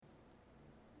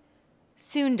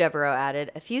Soon, Devereaux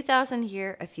added, a few thousand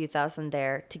here, a few thousand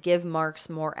there, to give Marx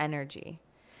more energy.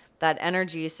 That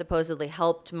energy supposedly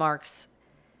helped Marx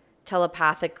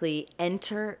telepathically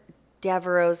enter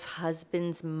Devereaux's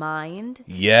husband's mind.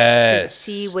 Yes.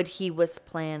 To see what he was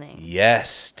planning.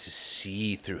 Yes, to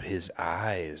see through his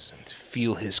eyes and to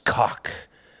feel his cock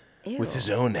with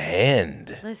his own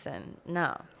hand. Listen,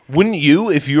 no. Wouldn't you,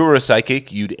 if you were a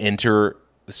psychic, you'd enter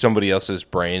somebody else's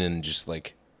brain and just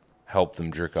like help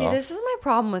them jerk off? See, this is my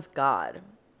problem with God.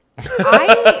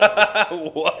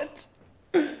 What?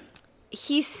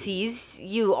 He sees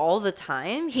you all the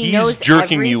time. He's knows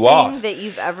jerking you off. everything that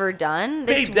you've ever done.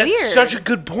 Babe, That's that's weird. such a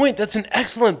good point. That's an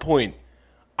excellent point.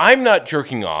 I'm not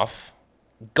jerking off.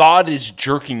 God is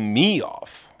jerking me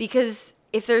off. Because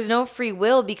if there's no free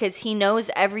will, because he knows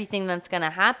everything that's going to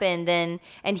happen, then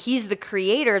and he's the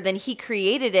creator, then he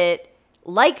created it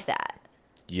like that.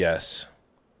 Yes.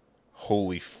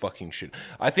 Holy fucking shit.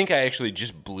 I think I actually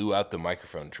just blew out the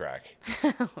microphone track.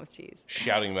 Oh, jeez.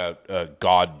 Shouting about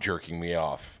God jerking me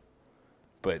off.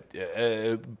 But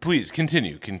please,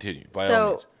 continue. By all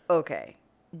means. Okay.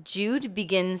 Jude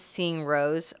begins seeing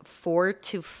Rose 4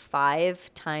 to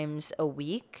 5 times a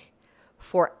week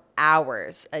for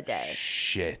hours a day.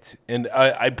 Shit. And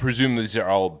I presume these are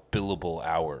all billable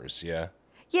hours, yeah?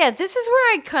 Yeah, this is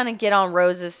where I kind of get on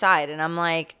Rose's side, and I'm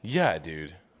like, Yeah,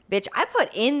 dude. bitch, I put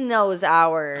in those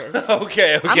hours.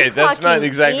 Okay. I'm That's not clocking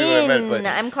exactly what I meant. in. But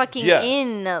I'm clocking yeah.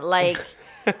 in. Like,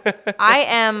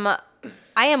 I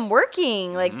am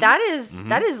working. Like, that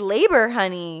is labor,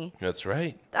 honey. That's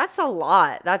right. That's a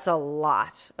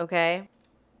lot. Okay.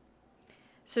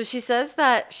 So she says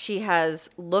that she has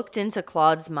looked into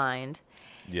Claude's mind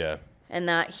Yeah. and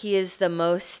that he is the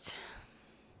most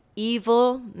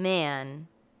evil man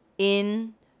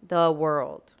in the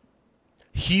world.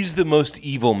 He's the most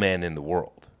evil man in the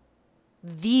world.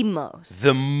 The most.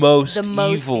 The most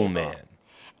evil. evil man.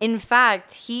 In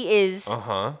fact, he is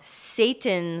Uh-huh.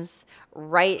 Satan's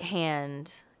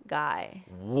right-hand guy.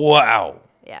 Wow.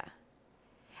 Yeah.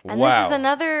 And Wow.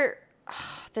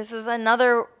 this is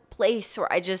another place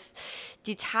where I just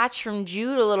detach from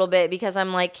Jude a little bit because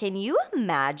I'm like, can you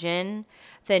imagine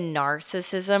the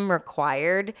narcissism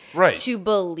required Right. to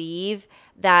believe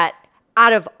that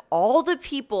out of all the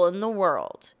people in the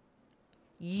world,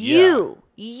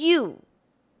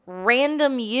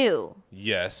 random you,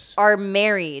 Yes. are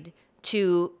married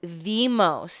to the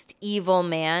most evil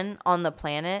man on the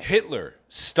planet? Hitler,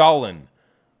 Stalin,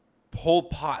 Pol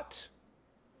Pot,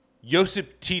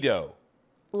 Josip Tito,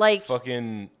 Like,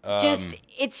 fucking just,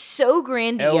 it's so El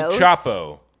grandiose.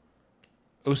 Chapo,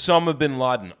 Osama bin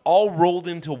Laden, all rolled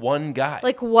into one guy.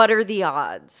 Like, what are the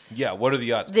odds Yeah, what are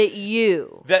the odds?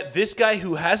 that This guy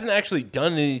who hasn't actually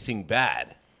done anything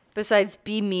bad, besides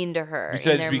be mean to her,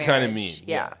 besides in be their kind of marriage? mean.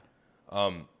 Yeah.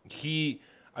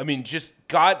 Just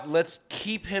God, let's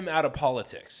keep him out of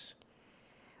politics.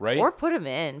 Right? Or put him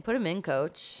in,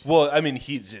 coach. Well, I mean,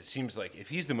 it seems like if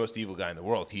he's the most evil guy in the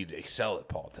world, he'd excel at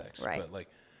politics. Right. But like,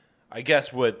 I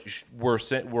guess what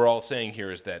we're all saying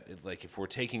here is that like if we're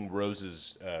taking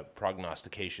Rose's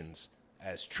prognostications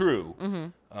as true,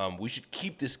 we should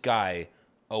keep this guy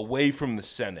away from the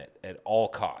Senate at all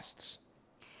costs.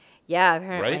 Yeah,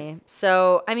 apparently. Right?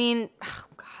 So, I mean, oh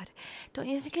God, don't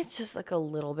you think it's just like a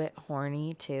little bit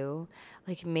horny too?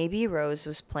 Like maybe Rose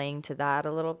was playing to that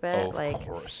a little bit. Oh, of like,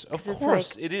 course. 'cause Of it's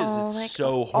course like, it is. oh, It's like,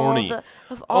 so of all horny.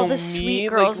 all the me, sweet like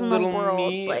girls in the little world.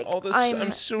 me, Like,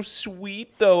 I'm so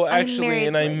sweet though, actually,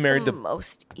 and I'm married the to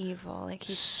most evil. Like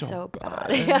he's so bad.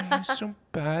 He's so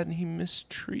bad and he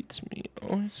mistreats me.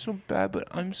 Oh, he's so bad, but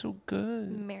I'm so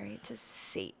good. Married to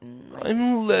Satan. Like,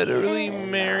 I'm literally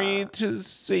Satan. married to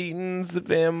Satan's the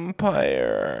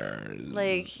vampire.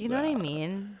 Like, you know what I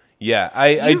mean? Yeah,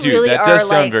 I You do. really That are does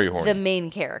sound like very horny. the main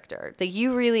character. Like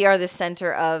you really are the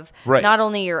center of Right. not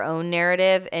only your own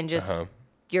narrative and just Uh-huh.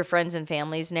 your friends and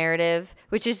family's narrative,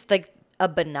 which is like a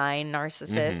benign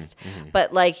narcissist, Mm-hmm,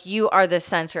 but like you are the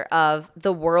center of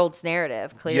the world's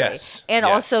narrative, clearly, Yes, and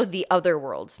yes. also the other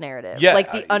world's narrative, Yeah,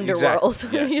 like the underworld.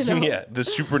 Exactly. Yes. You know? Yeah, the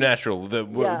supernatural, the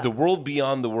Yeah. the world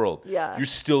beyond the world. Yeah. You're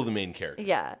still the main character.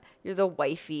 Yeah, you're the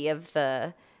wifey of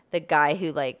the guy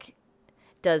who like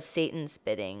does Satan's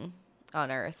bidding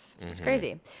on Earth. It's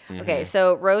crazy. Okay,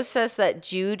 so Rose says that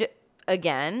Jude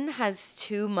again has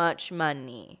too much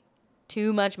money.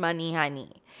 Too much money,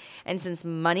 honey. And since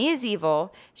money is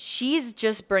evil, she's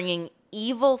just bringing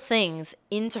evil things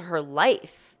into her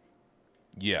life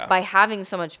Yeah. by having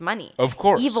so much money. Of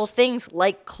course. Evil things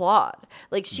like Claude.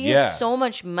 Like she Yeah. has so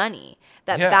much money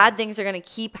that Yeah. bad things are going to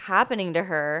keep happening to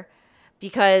her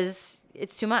because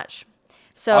it's too much.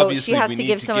 So obviously she has we to need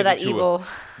give some of it that to evil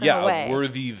away. a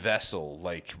worthy vessel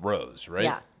like Rose, right?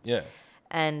 Yeah. Yeah.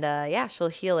 And she'll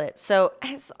heal it. So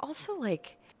and it's also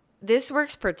like this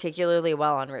works particularly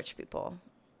well on rich people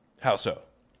How so?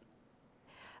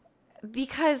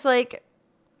 because like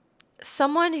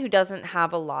someone who doesn't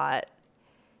have a lot,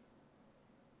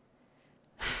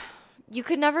 you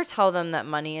could never tell them that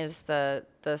money is the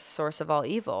source of all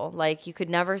evil. Like you could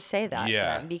never say that to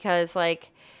them because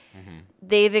like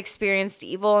they've experienced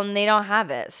evil and they don't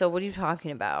have it. So what are you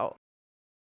talking about?